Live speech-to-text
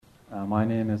My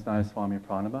name is Nayaswami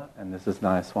Pranaba, and this is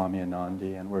Nayaswami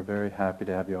Anandi, and we're very happy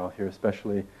to have you all here,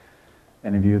 especially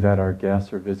any of you that are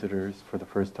guests or visitors for the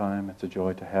first time. It's a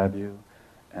joy to have you,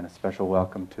 and a special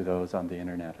welcome to those on the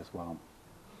internet as well.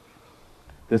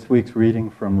 This week's reading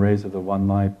from Rays of the One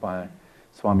Light by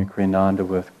Swami Kriyananda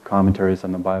with commentaries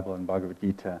on the Bible and Bhagavad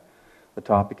Gita. The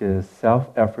topic is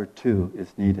Self-Effort Too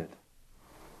is Needed.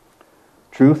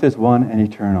 Truth is one and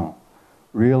eternal.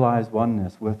 Realize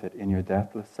oneness with it in your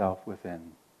deathless self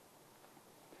within.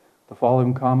 The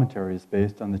following commentary is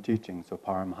based on the teachings of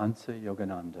Paramhansa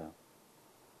Yogananda.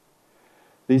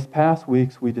 These past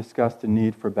weeks we discussed the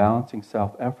need for balancing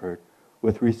self-effort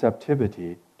with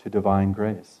receptivity to divine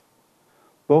grace.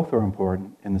 Both are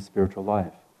important in the spiritual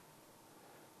life.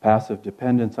 Passive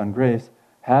dependence on grace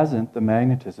hasn't the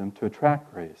magnetism to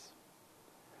attract grace.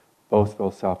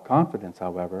 Boastful self-confidence,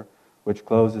 however, which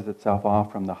closes itself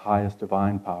off from the highest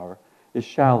divine power, is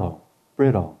shallow,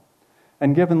 brittle,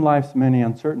 and given life's many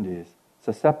uncertainties,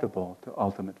 susceptible to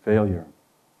ultimate failure.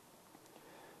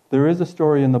 There is a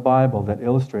story in the Bible that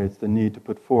illustrates the need to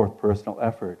put forth personal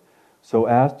effort so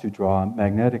as to draw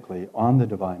magnetically on the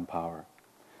divine power.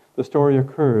 The story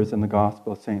occurs in the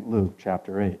Gospel of St. Luke,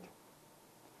 chapter 8.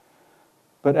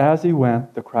 But as he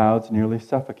went, the crowds nearly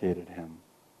suffocated him.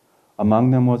 Among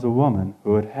them was a woman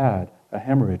who had had a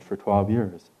hemorrhage for 12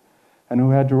 years, and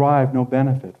who had derived no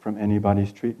benefit from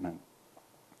anybody's treatment.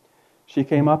 She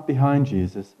came up behind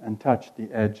Jesus and touched the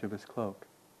edge of his cloak.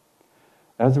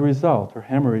 As a result, her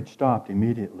hemorrhage stopped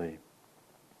immediately.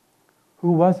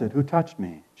 "Who was it who touched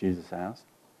me?" Jesus asked.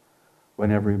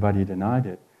 When everybody denied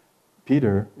it,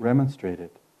 Peter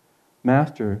remonstrated,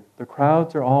 "Master, the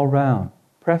crowds are all round,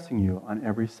 pressing you on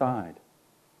every side."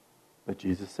 But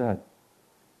Jesus said,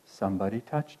 "Somebody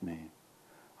touched me.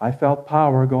 I felt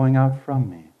power going out from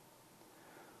me."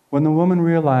 When the woman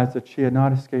realized that she had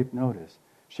not escaped notice,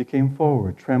 she came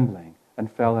forward trembling and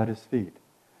fell at his feet,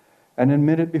 and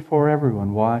admitted before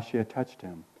everyone why she had touched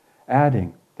him,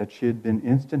 adding that she had been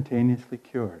instantaneously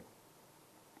cured.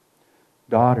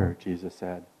 "Daughter," Jesus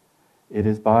said, "it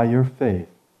is by your faith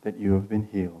that you have been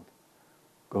healed.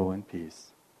 Go in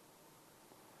peace."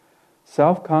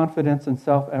 Self-confidence and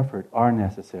self-effort are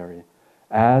necessary,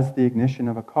 as the ignition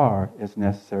of a car is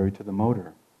necessary to the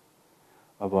motor.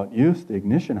 Of what use the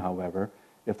ignition, however,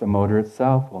 if the motor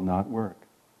itself will not work?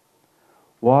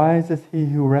 Wise is he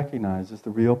who recognizes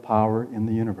the real power in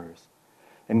the universe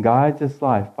and guides his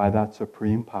life by that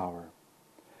supreme power.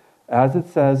 As it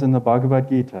says in the Bhagavad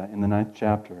Gita in the 9th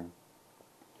chapter,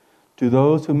 "To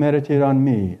those who meditate on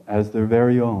me as their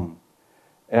very own,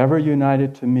 ever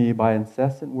united to me by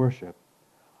incessant worship,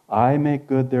 I make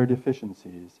good their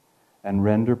deficiencies and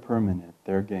render permanent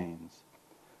their gains."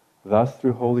 Thus,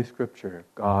 through Holy Scripture,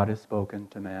 God has spoken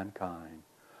to mankind.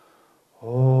 Om,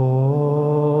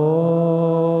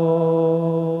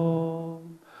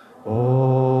 Om,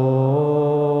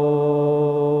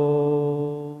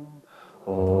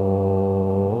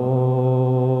 Om.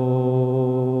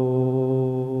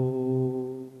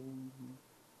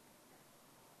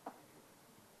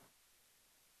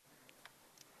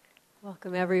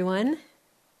 Welcome, everyone.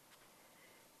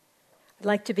 I'd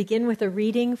like to begin with a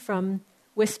reading from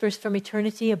Whispers from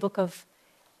Eternity, a book of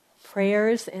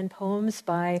prayers and poems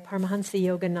by Paramahansa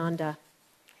Yogananda.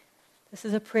 This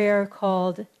is a prayer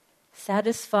called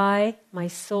 "Satisfy My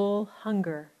Soul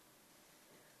Hunger."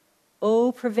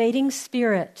 O pervading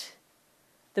Spirit,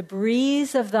 the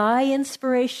breeze of thy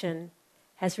inspiration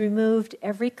has removed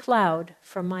every cloud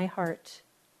from my heart.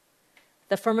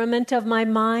 The firmament of my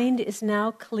mind is now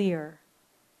clear.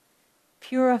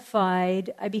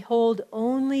 Purified, I behold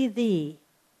only thee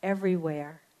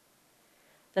everywhere.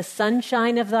 The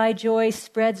sunshine of thy joy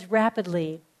spreads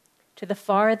rapidly to the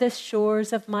farthest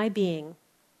shores of my being.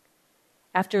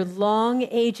 After long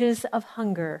ages of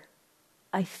hunger,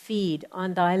 I feed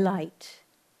on thy light.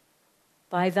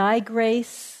 By thy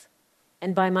grace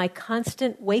and by my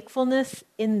constant wakefulness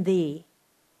in thee,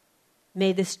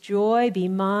 may this joy be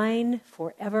mine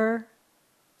forever,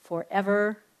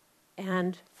 forever,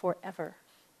 and forever.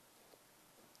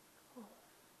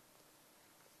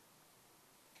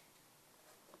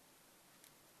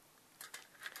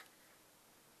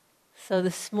 So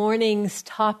this morning's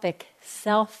topic,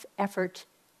 self-effort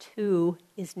too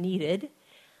is needed.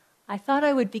 I thought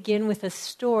I would begin with a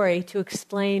story to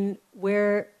explain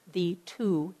where the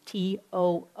too,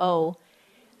 T-O-O,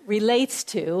 relates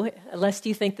to, lest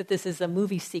you think that this is a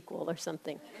movie sequel or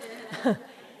something.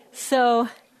 So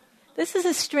this is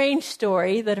a strange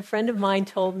story that a friend of mine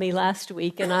told me last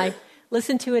week, and I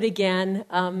listened to it again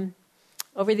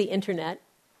over the internet.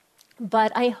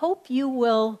 But I hope you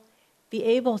will be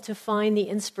able to find the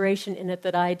inspiration in it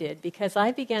that I did, because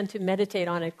I began to meditate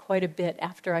on it quite a bit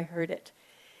after I heard it.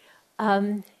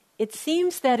 It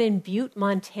seems that in Butte,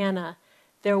 Montana,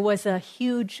 there was a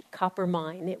huge copper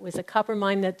mine. It was a copper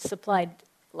mine that supplied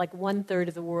like 1/3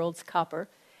 of the world's copper.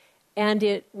 And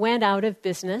it went out of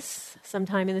business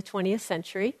sometime in the 20th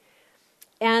century.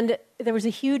 And there was a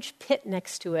huge pit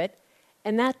next to it.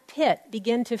 And that pit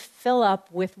began to fill up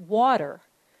with water.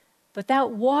 But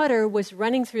that water was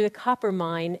running through the copper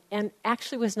mine and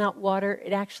actually was not water.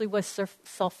 It actually was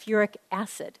sulfuric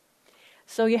acid.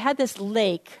 So you had this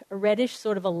lake, a reddish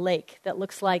sort of a lake that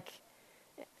looks like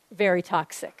very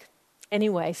toxic.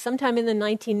 Anyway, sometime in the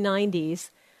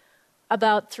 1990s,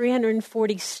 about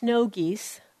 340 snow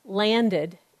geese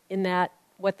landed in that,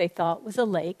 what they thought was a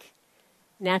lake.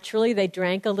 Naturally, they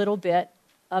drank a little bit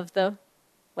of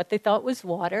what they thought was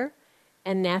water,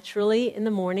 and naturally, in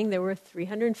the morning, there were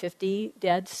 350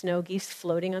 dead snow geese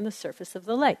floating on the surface of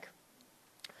the lake.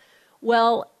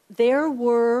 Well, there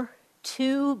were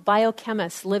 2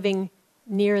 biochemists living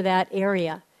near that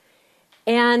area,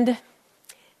 and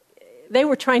they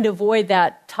were trying to avoid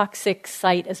that toxic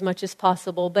site as much as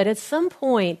possible, but at some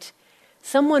point,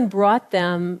 someone brought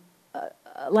them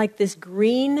like this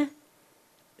green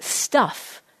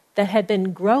stuff that had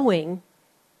been growing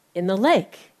in the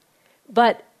lake.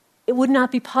 But it would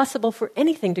not be possible for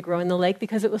anything to grow in the lake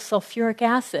because it was sulfuric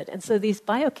acid. And so these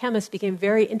biochemists became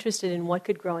very interested in what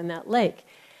could grow in that lake.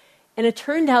 And it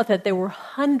turned out that there were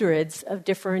hundreds of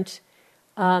different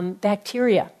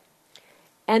bacteria.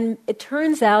 And it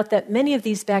turns out that many of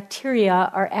these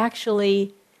bacteria are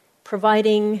actually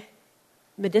providing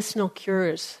medicinal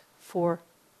cures for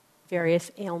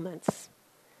various ailments.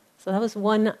 So that was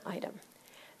one item.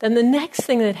 Then the next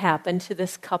thing that happened to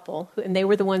this couple, and they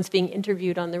were the ones being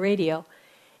interviewed on the radio,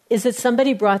 is that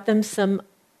somebody brought them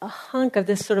a hunk of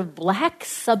this sort of black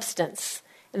substance.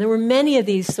 And there were many of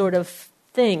these sort of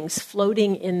things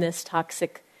floating in this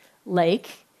toxic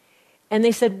lake. And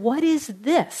they said, "What is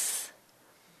this?"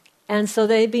 And so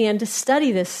they began to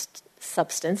study this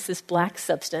substance, this black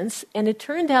substance, and it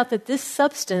turned out that this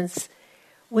substance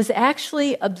was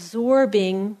actually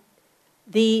absorbing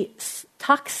the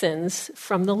toxins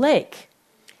from the lake.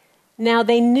 Now,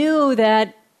 they knew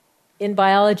that in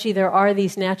biology there are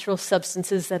these natural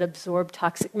substances that absorb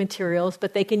toxic materials,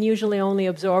 but they can usually only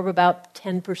absorb about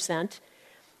 10%.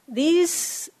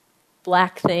 These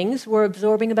black things were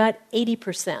absorbing about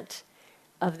 80%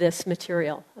 of this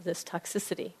material, of this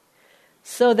toxicity.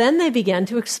 So then they began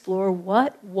to explore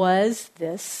what was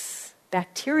this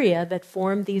bacteria that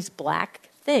formed these black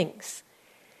things.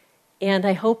 And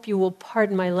I hope you will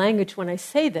pardon my language when I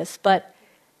say this, but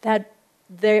that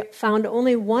they found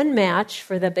only one match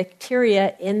for the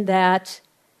bacteria in that,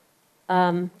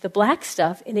 the black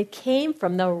stuff, and it came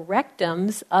from the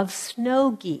rectums of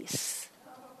snow geese.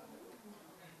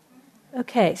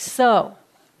 Okay, so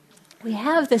we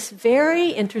have this very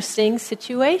interesting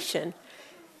situation.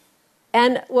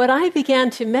 And what I began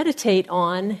to meditate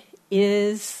on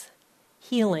is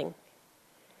healing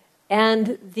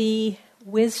and the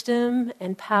wisdom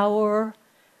and power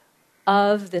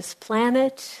of this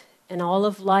planet and all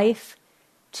of life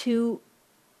to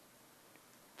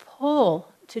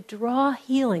draw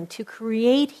healing, to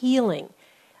create healing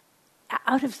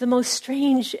out of the most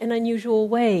strange and unusual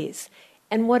ways.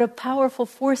 And what a powerful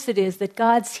force it is that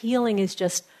God's healing is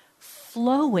just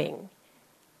flowing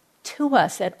to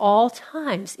us at all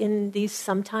times in these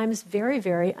sometimes very,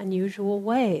 very unusual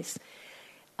ways.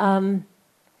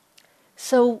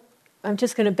 So I'm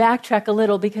just going to backtrack a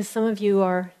little because some of you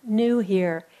are new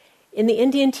here. In the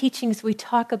Indian teachings, we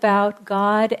talk about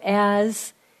God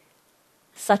as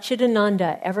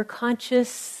Satchidananda,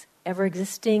 ever-conscious,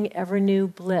 ever-existing, ever-new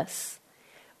bliss.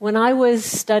 When I was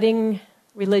studying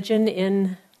religion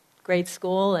in grade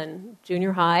school and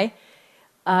junior high,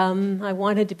 I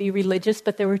wanted to be religious,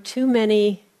 but there were too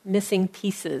many missing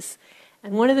pieces.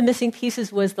 And one of the missing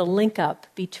pieces was the link-up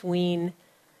between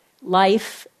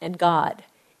life and God.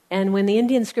 And when the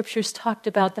Indian scriptures talked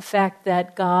about the fact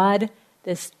that God,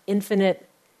 this infinite,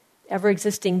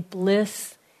 ever-existing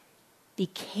bliss,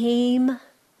 became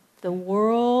the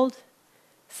world,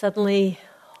 suddenly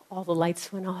all the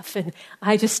lights went off, and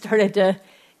I just started to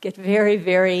get very,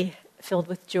 very filled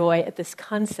with joy at this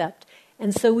concept.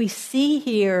 And so we see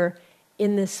here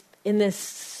in this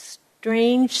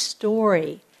strange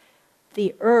story,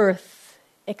 the earth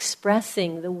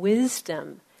expressing the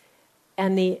wisdom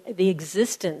and the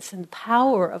existence and the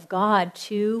power of God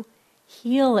to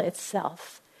heal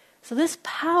itself. So this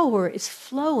power is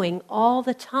flowing all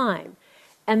the time.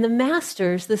 And the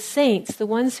masters, the saints, the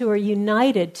ones who are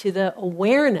united to the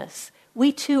awareness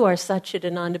We too are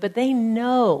Satchidananda, but they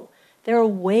know, they're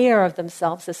aware of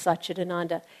themselves as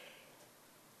Satchidananda.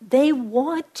 They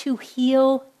want to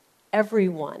heal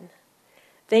everyone.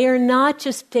 They are not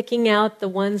just picking out the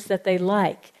ones that they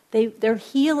like. Their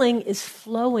healing is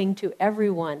flowing to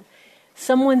everyone.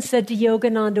 Someone said to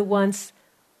Yogananda once,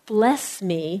 "Bless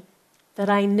me that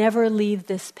I never leave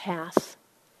this path."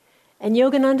 And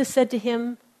Yogananda said to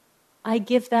him, "I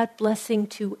give that blessing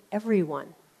to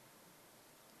everyone."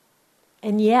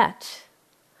 And yet,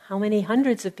 how many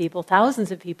hundreds of people,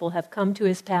 thousands of people have come to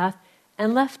his path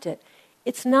and left it?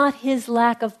 It's not his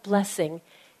lack of blessing.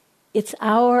 It's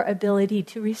our ability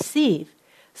to receive.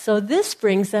 So this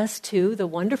brings us to the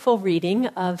wonderful reading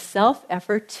of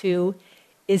Self-Effort 2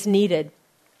 is Needed.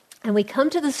 And we come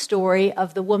to the story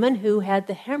of the woman who had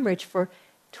the hemorrhage for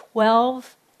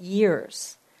 12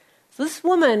 years. So this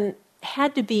woman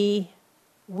had to be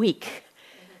weak.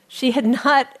 She could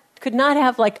not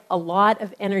have like a lot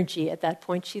of energy at that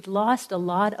point. She'd lost a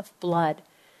lot of blood.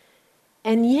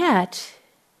 And yet,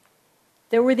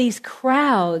 there were these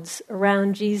crowds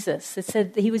around Jesus. It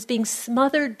said that he was being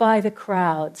smothered by the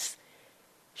crowds.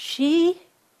 She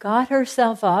got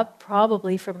herself up,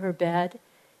 probably from her bed,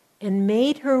 and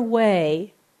made her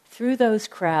way through those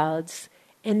crowds,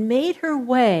 and made her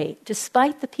way,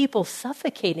 despite the people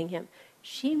suffocating him,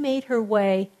 she made her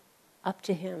way up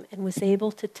to him and was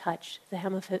able to touch the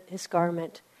hem of his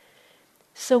garment.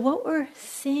 So what we're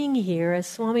seeing here, as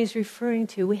Swami's referring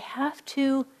to, we have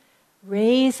to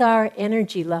raise our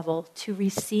energy level to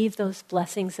receive those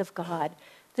blessings of God.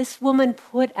 This woman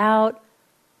put out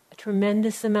a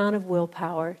tremendous amount of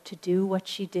willpower to do what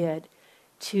she did,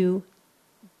 to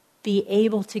be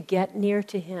able to get near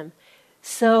to him.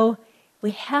 So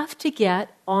we have to get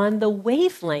on the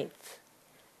wavelength.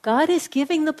 God is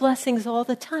giving the blessings all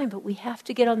the time, but we have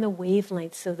to get on the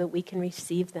wavelength so that we can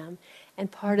receive them.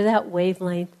 And part of that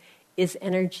wavelength is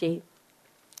energy.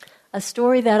 A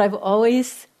story that I've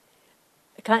always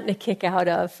gotten a kick out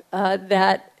of,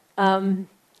 that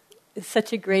is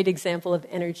such a great example of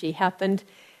energy, happened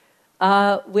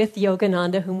with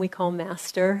Yogananda, whom we call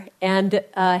Master, and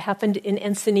happened in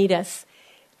Encinitas.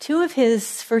 Two of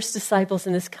his first disciples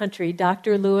in this country,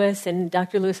 Dr. Lewis and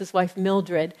Dr. Lewis's wife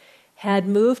Mildred, had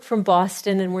moved from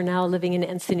Boston and were now living in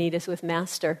Encinitas with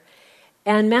Master.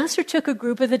 And Master took a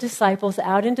group of the disciples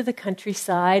out into the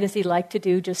countryside, as he liked to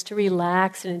do, just to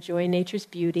relax and enjoy nature's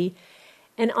beauty.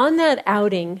 And on that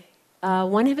outing,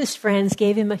 one of his friends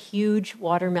gave him a huge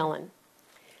watermelon.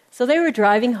 So they were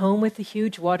driving home with the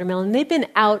huge watermelon. They'd been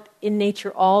out in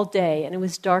nature all day, and it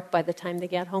was dark by the time they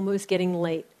got home. It was getting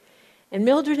late. And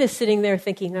Mildred is sitting there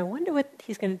thinking, I wonder what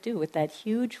he's going to do with that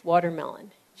huge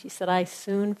watermelon. She said, I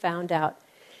soon found out.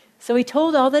 So he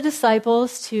told all the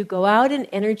disciples to go out and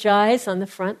energize on the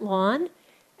front lawn,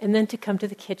 and then to come to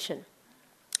the kitchen.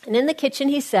 And in the kitchen,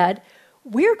 he said,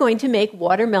 we're going to make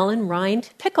watermelon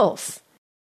rind pickles.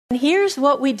 And here's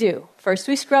what we do. First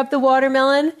we scrub the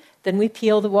watermelon, then we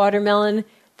peel the watermelon,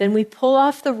 then we pull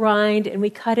off the rind and we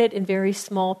cut it in very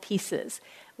small pieces.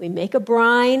 We make a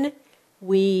brine,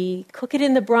 we cook it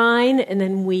in the brine, and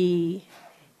then we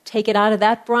take it out of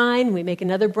that brine, we make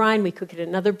another brine, we cook it in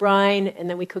another brine, and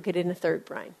then we cook it in a third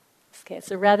brine. Okay,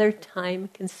 it's a rather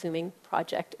time-consuming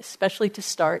project, especially to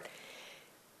start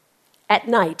at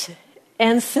night.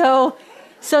 And so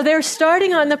they're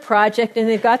starting on the project, and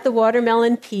they've got the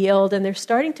watermelon peeled, and they're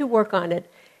starting to work on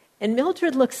it. And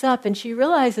Mildred looks up, and she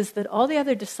realizes that all the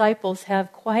other disciples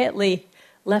have quietly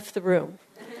left the room.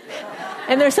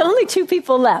 And there's only two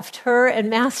people left, her and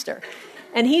Master.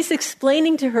 And he's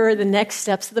explaining to her the next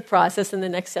steps of the process, and the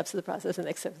next steps of the process, and the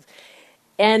next steps.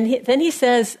 And then he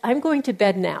says, I'm going to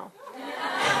bed now.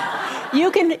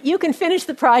 You can finish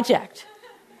the project.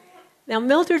 Now,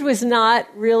 Mildred was not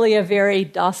really a very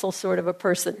docile sort of a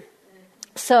person.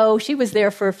 So she was there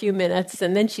for a few minutes,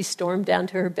 and then she stormed down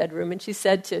to her bedroom, and she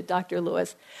said to Dr.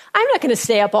 Lewis, I'm not going to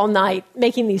stay up all night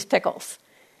making these pickles.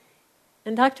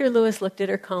 And Dr. Lewis looked at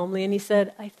her calmly, and he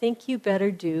said, I think you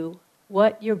better do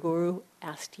what your guru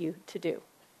asked you to do.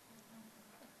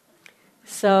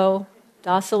 So,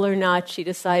 docile or not, she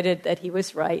decided that he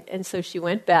was right, and so she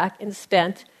went back and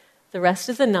spent the rest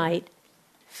of the night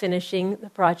finishing the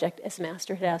project as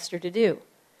Master had asked her to do.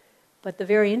 But the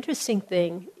very interesting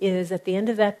thing is, at the end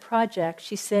of that project,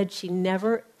 she said she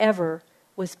never, ever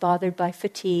was bothered by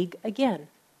fatigue again.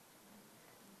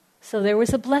 So there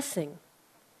was a blessing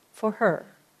for her.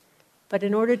 But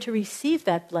in order to receive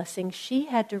that blessing, she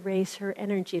had to raise her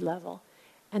energy level.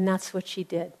 And that's what she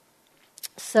did.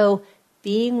 So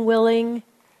being willing,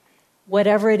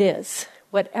 whatever it is,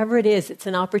 it's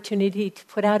an opportunity to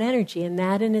put out energy. And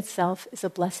that in itself is a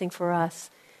blessing for us.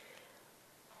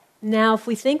 Now, if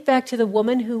we think back to the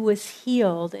woman who was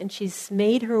healed and she's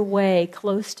made her way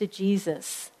close to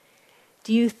Jesus,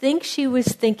 do you think she was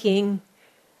thinking,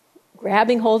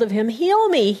 grabbing hold of him, heal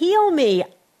me,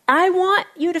 I want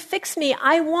you to fix me,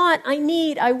 I want.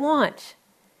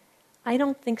 I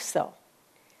don't think so.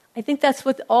 I think that's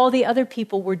what all the other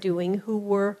people were doing who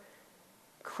were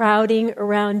crowding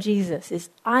around Jesus, is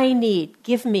I need,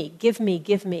 give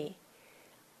me.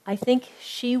 I think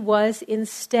she was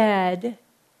instead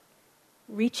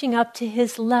reaching up to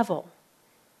his level,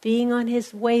 being on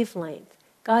his wavelength.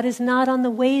 God is not on the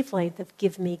wavelength of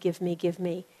give me.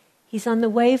 He's on the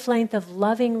wavelength of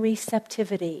loving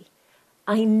receptivity.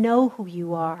 I know who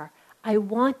you are. I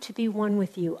want to be one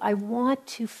with you. I want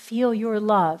to feel your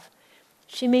love.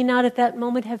 She may not at that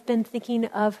moment have been thinking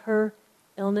of her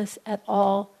illness at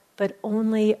all, but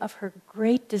only of her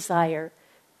great desire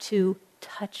to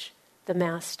touch the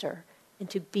Master and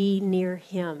to be near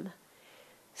him.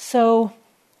 So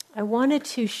I wanted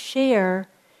to share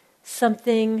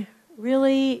something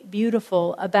really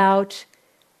beautiful about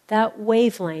that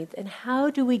wavelength and how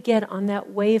do we get on that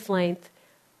wavelength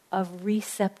of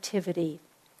receptivity.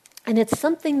 And it's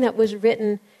something that was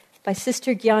written by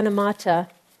Sister Gyanamata,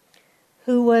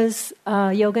 who was,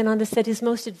 Yogananda said, his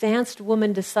most advanced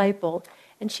woman disciple.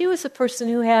 And she was a person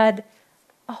who had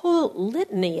a whole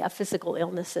litany of physical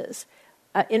illnesses.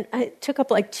 I took up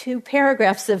like 2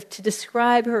 paragraphs to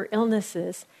describe her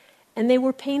illnesses. And they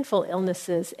were painful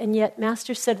illnesses. And yet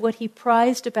Master said what he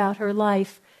prized about her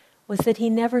life was that he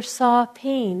never saw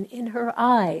pain in her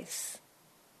eyes.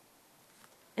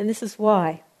 And this is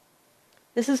why.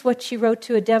 This is what she wrote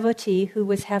to a devotee who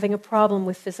was having a problem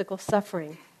with physical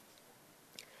suffering.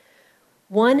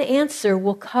 One answer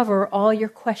will cover all your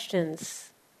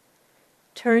questions.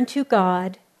 Turn to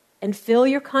God and fill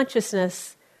your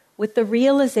consciousness with the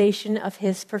realization of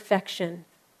his perfection.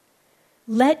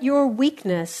 Let your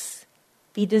weakness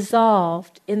be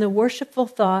dissolved in the worshipful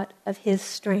thought of his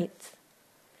strength.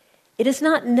 It is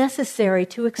not necessary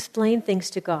to explain things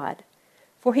to God,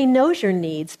 for he knows your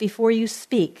needs before you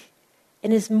speak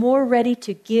and is more ready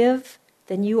to give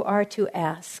than you are to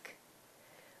ask.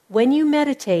 When you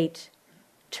meditate,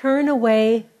 turn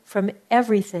away from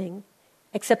everything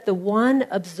except the one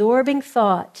absorbing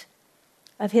thought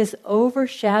of his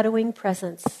overshadowing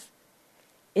presence.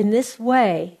 In this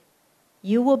way,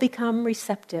 you will become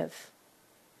receptive,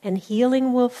 and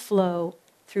healing will flow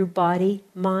through body,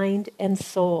 mind, and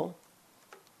soul.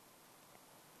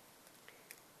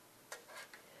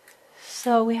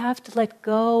 So we have to let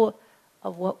go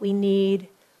of what we need,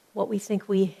 what we think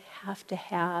we have to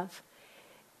have,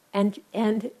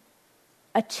 and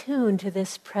attune to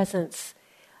this presence.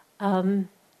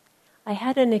 I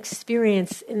had an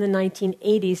experience in the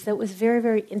 1980s that was very,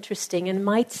 very interesting and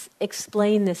might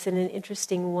explain this in an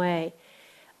interesting way.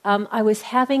 I was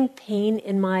having pain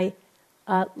in my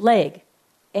leg,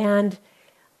 and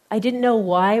I didn't know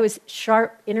why. It was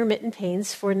sharp, intermittent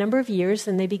pains for a number of years,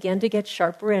 and they began to get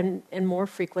sharper and more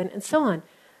frequent, and so on.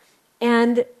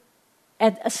 And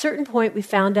at a certain point, we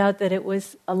found out that it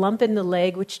was a lump in the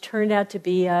leg, which turned out to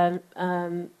be a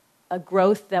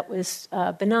growth that was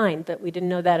benign, but we didn't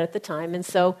know that at the time, and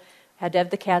so had to have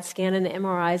the CAT scan and the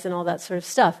MRIs and all that sort of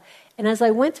stuff. And as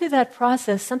I went through that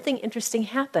process, something interesting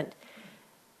happened.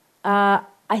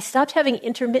 I stopped having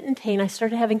intermittent pain. I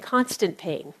started having constant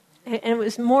pain, and it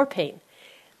was more pain.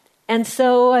 And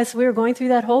so as we were going through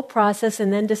that whole process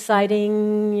and then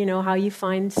deciding, how you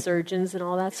find surgeons and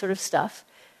all that sort of stuff,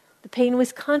 the pain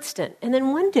was constant. And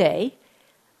then one day,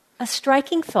 a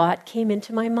striking thought came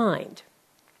into my mind.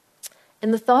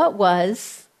 And the thought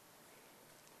was,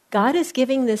 God is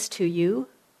giving this to you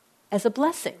as a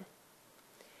blessing.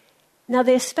 Now,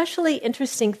 the especially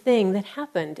interesting thing that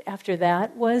happened after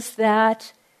that was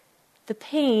that the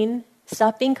pain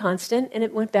stopped being constant and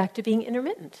it went back to being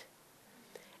intermittent.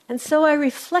 And so I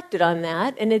reflected on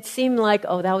that, and it seemed like,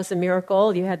 that was a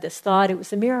miracle. You had this thought, it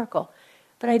was a miracle.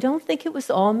 But I don't think it was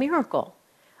all miracle.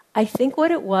 I think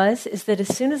what it was is that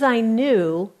as soon as I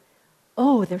knew,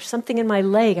 there's something in my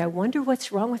leg, I wonder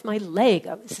what's wrong with my leg.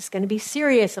 Is this going to be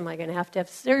serious? Am I going to have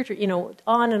surgery?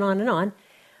 On and on and on.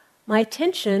 My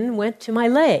attention went to my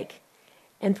leg.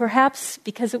 And perhaps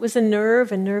because it was a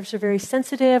nerve, and nerves are very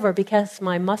sensitive, or because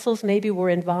my muscles maybe were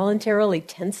involuntarily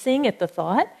tensing at the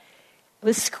thought, I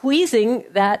was squeezing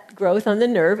that growth on the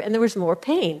nerve, and there was more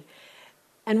pain.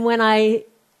 And when I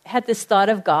had this thought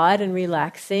of God and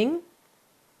relaxing,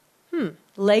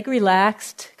 leg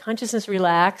relaxed, consciousness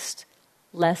relaxed,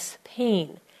 less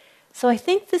pain. So I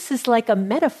think this is like a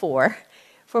metaphor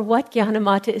for what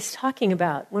Gyanamata is talking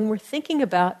about. When we're thinking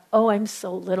about, I'm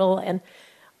so little and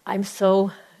I'm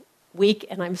so weak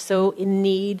and I'm so in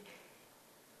need,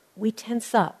 we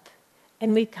tense up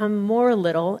and we become more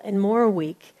little and more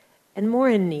weak and more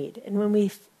in need. And when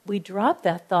we drop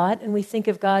that thought and we think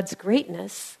of God's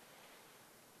greatness,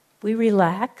 we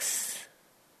relax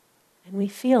and we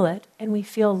feel it, and we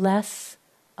feel less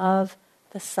of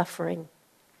the suffering.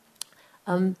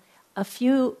 Several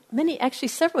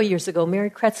years ago, Mary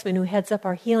Kretzmann, who heads up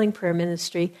our Healing Prayer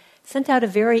Ministry, sent out a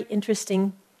very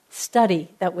interesting study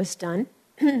that was done.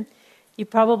 You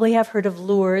probably have heard of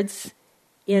Lourdes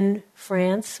in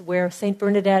France, where St.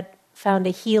 Bernadette found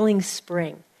a healing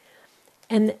spring.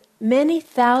 And many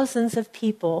thousands of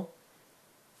people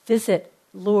visit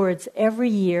Lourdes every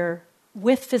year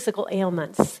with physical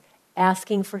ailments,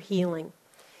 asking for healing.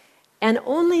 And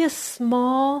only a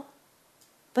small,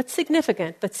 but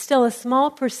significant, but still a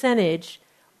small percentage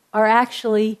are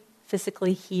actually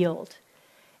physically healed.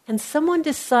 And someone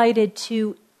decided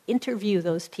to interview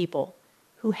those people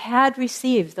who had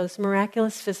received those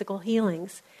miraculous physical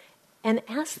healings and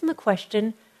ask them the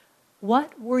question,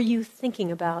 what were you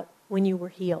thinking about when you were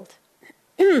healed?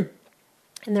 And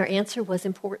their answer was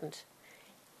important.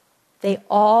 They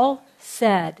all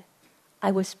said,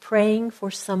 I was praying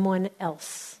for someone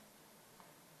else.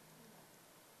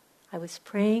 I was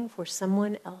praying for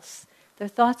someone else. Their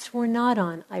thoughts were not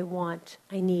on, I want,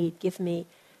 I need, give me.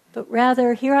 But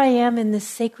rather, here I am in this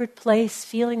sacred place,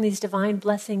 feeling these divine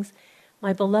blessings.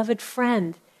 My beloved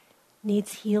friend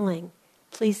needs healing.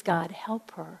 Please, God,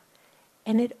 help her.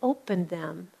 And it opened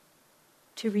them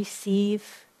to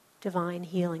receive divine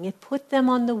healing. It put them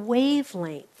on the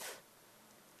wavelength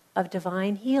of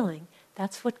divine healing.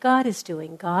 That's what God is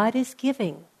doing. God is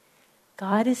giving.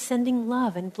 God is sending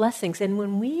love and blessings. And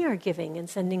when we are giving and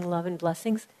sending love and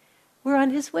blessings, we're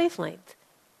on His wavelength.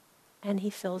 And He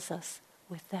fills us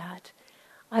with that.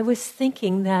 I was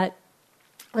thinking about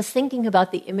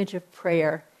the image of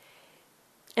prayer.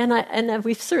 And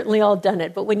we've certainly all done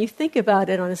it. But when you think about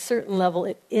it on a certain level,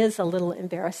 it is a little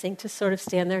embarrassing to sort of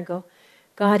stand there and go,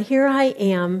 God, here I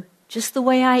am, just the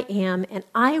way I am, and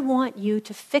I want you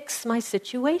to fix my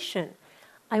situation.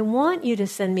 I want you to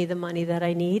send me the money that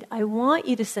I need. I want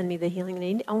you to send me the healing I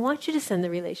need. I want you to send the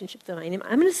relationship that I need.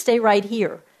 I'm going to stay right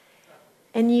here.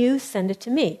 And you send it to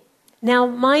me. Now,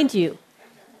 mind you,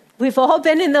 we've all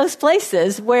been in those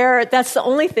places where that's the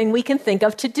only thing we can think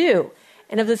of to do.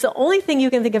 And if it's the only thing you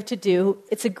can think of to do,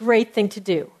 it's a great thing to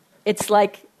do. It's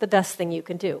like the best thing you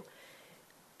can do.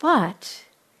 But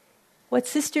what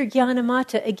Sister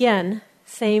Gyanamata, again,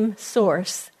 same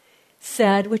source,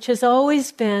 said, which has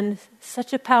always been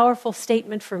such a powerful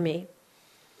statement for me.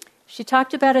 She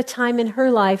talked about a time in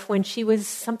her life when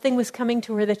something was coming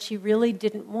to her that she really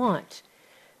didn't want.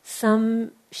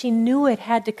 She knew it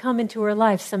had to come into her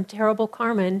life, some terrible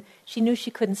karma, and she knew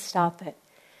she couldn't stop it.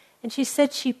 And she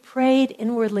said she prayed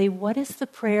inwardly, what is the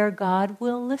prayer God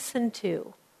will listen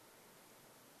to?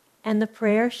 And the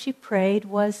prayer she prayed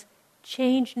was,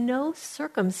 change no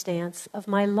circumstance of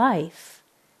my life,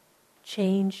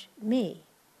 change me.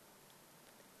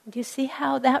 Do you see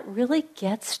how that really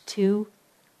gets to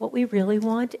what we really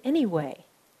want anyway?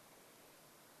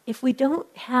 If we don't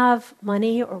have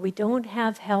money, or we don't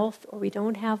have health, or we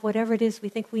don't have whatever it is we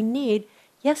think we need,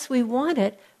 yes, we want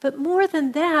it, but more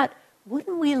than that,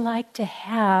 wouldn't we like to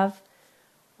have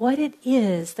what it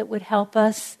is that would help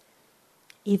us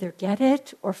either get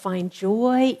it or find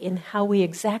joy in how we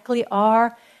exactly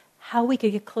are, how we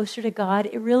could get closer to God?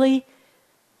 It really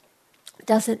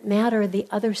doesn't matter the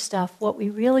other stuff. What we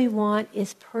really want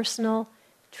is personal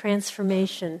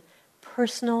transformation,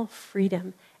 personal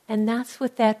freedom. And that's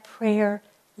what that prayer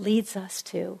leads us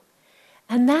to.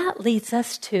 And that leads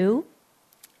us to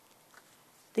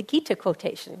the Gita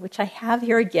quotation, which I have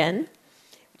here again,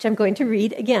 which I'm going to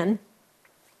read again,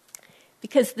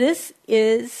 because this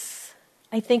is,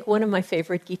 I think, one of my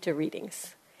favorite Gita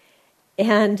readings.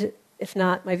 And if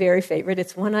not my very favorite,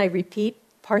 it's one I repeat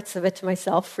parts of it to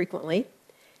myself frequently,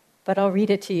 but I'll read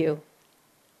it to you.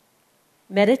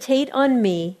 Meditate on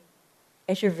me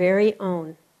as your very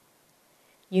own,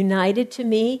 united to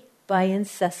me by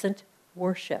incessant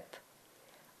worship.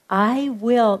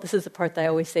 This is the part that I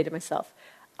always say to myself,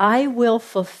 I will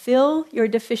fulfill your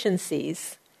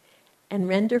deficiencies and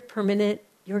render permanent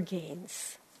your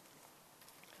gains.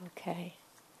 Okay.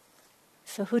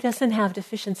 So who doesn't have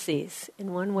deficiencies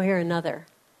in one way or another?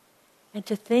 And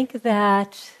to think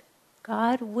that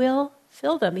God will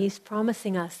fill them. He's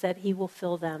promising us that He will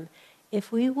fill them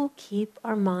if we will keep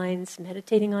our minds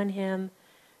meditating on Him,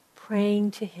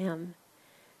 praying to Him.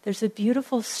 There's a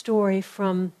beautiful story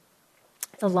from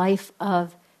the life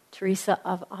of Teresa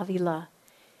of Avila,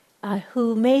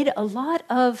 who made a lot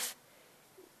of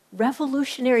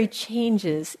revolutionary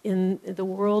changes in the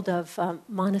world of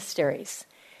monasteries.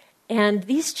 And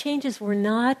these changes were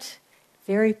not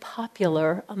very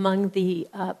popular among the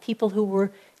people who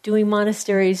were doing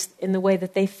monasteries in the way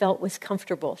that they felt was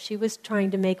comfortable. She was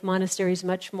trying to make monasteries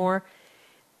much more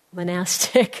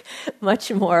monastic,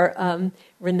 much more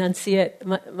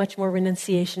much more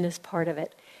renunciation as part of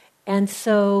it. And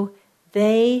so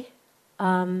they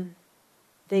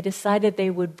decided they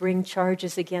would bring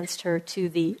charges against her to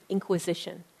the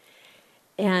Inquisition.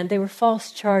 And they were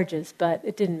false charges, but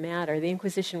it didn't matter. The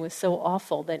Inquisition was so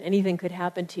awful that anything could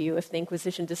happen to you if the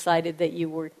Inquisition decided that you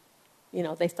were,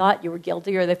 they thought you were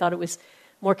guilty, or they thought it was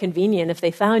more convenient if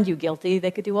they found you guilty,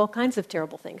 they could do all kinds of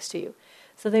terrible things to you.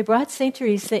 So they brought St.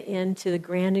 Teresa in to the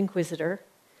Grand Inquisitor,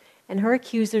 and her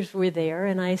accusers were there,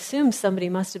 and I assume somebody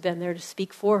must have been there to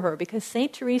speak for her, because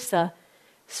St. Teresa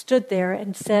stood there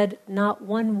and said not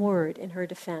one word in her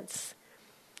defense.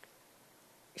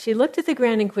 She looked at the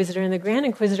Grand Inquisitor, and the Grand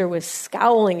Inquisitor was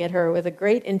scowling at her with a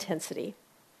great intensity.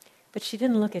 But she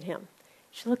didn't look at him.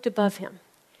 She looked above him,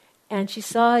 and she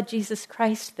saw Jesus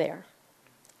Christ there.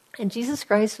 And Jesus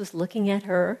Christ was looking at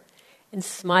her and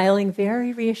smiling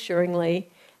very reassuringly.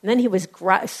 And then he was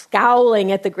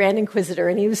scowling at the Grand Inquisitor,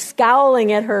 and he was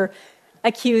scowling at her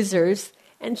accusers,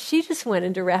 and she just went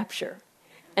into rapture.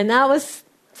 And that was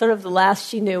sort of the last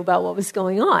she knew about what was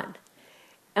going on.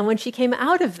 And when she came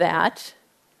out of that,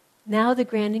 now the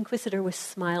Grand Inquisitor was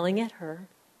smiling at her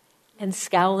and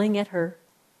scowling at her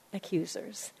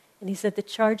accusers. And he said, the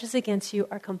charges against you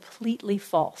are completely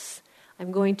false.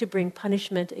 I'm going to bring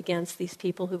punishment against these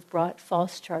people who've brought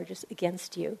false charges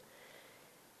against you.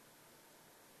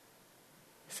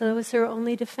 So it was her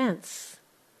only defense.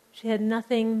 She had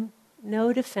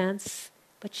no defense,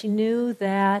 but she knew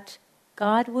that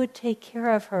God would take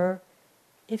care of her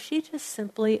if she just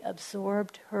simply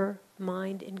absorbed her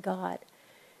mind in God.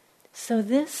 So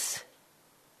this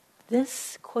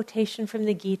quotation from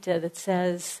the Gita that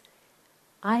says,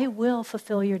 I will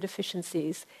fulfill your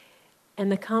deficiencies,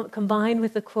 and combined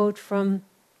with the quote from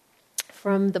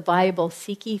the Bible,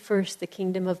 seek ye first the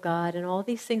kingdom of God, and all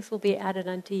these things will be added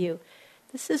unto you.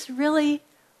 This is really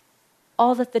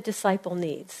all that the disciple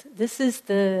needs. This is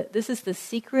the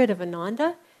secret of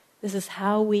Ananda. This is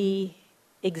how we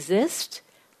exist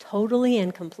totally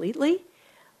and completely.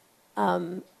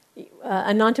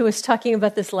 Ananta was talking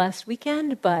about this last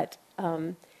weekend, but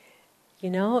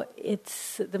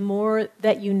it's the more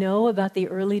that you know about the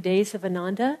early days of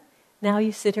Ananda. Now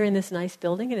you sit here in this nice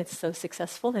building and it's so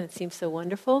successful and it seems so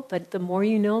wonderful, but the more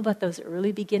you know about those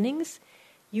early beginnings,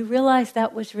 you realize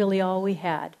that was really all we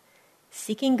had.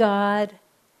 Seeking God,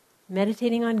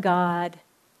 meditating on God,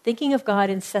 thinking of God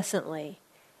incessantly,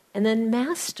 and then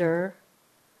Master,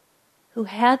 who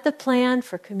had the plan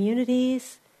for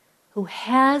communities, who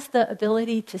has the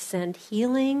ability to send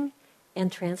healing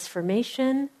and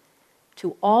transformation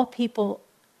to all people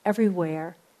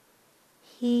everywhere,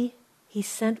 he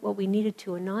sent what we needed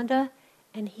to Ananda,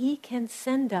 and he can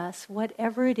send us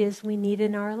whatever it is we need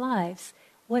in our lives.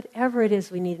 Whatever it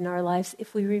is we need in our lives,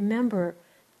 if we remember,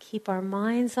 keep our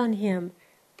minds on him,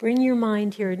 bring your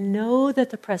mind here, know that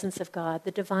the presence of God,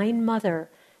 the Divine Mother,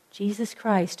 Jesus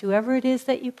Christ, whoever it is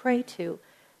that you pray to,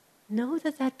 know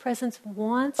that that presence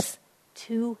wants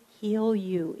to heal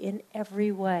you in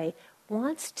every way,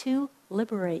 wants to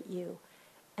liberate you,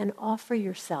 and offer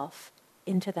yourself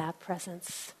into that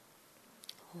presence.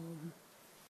 Om.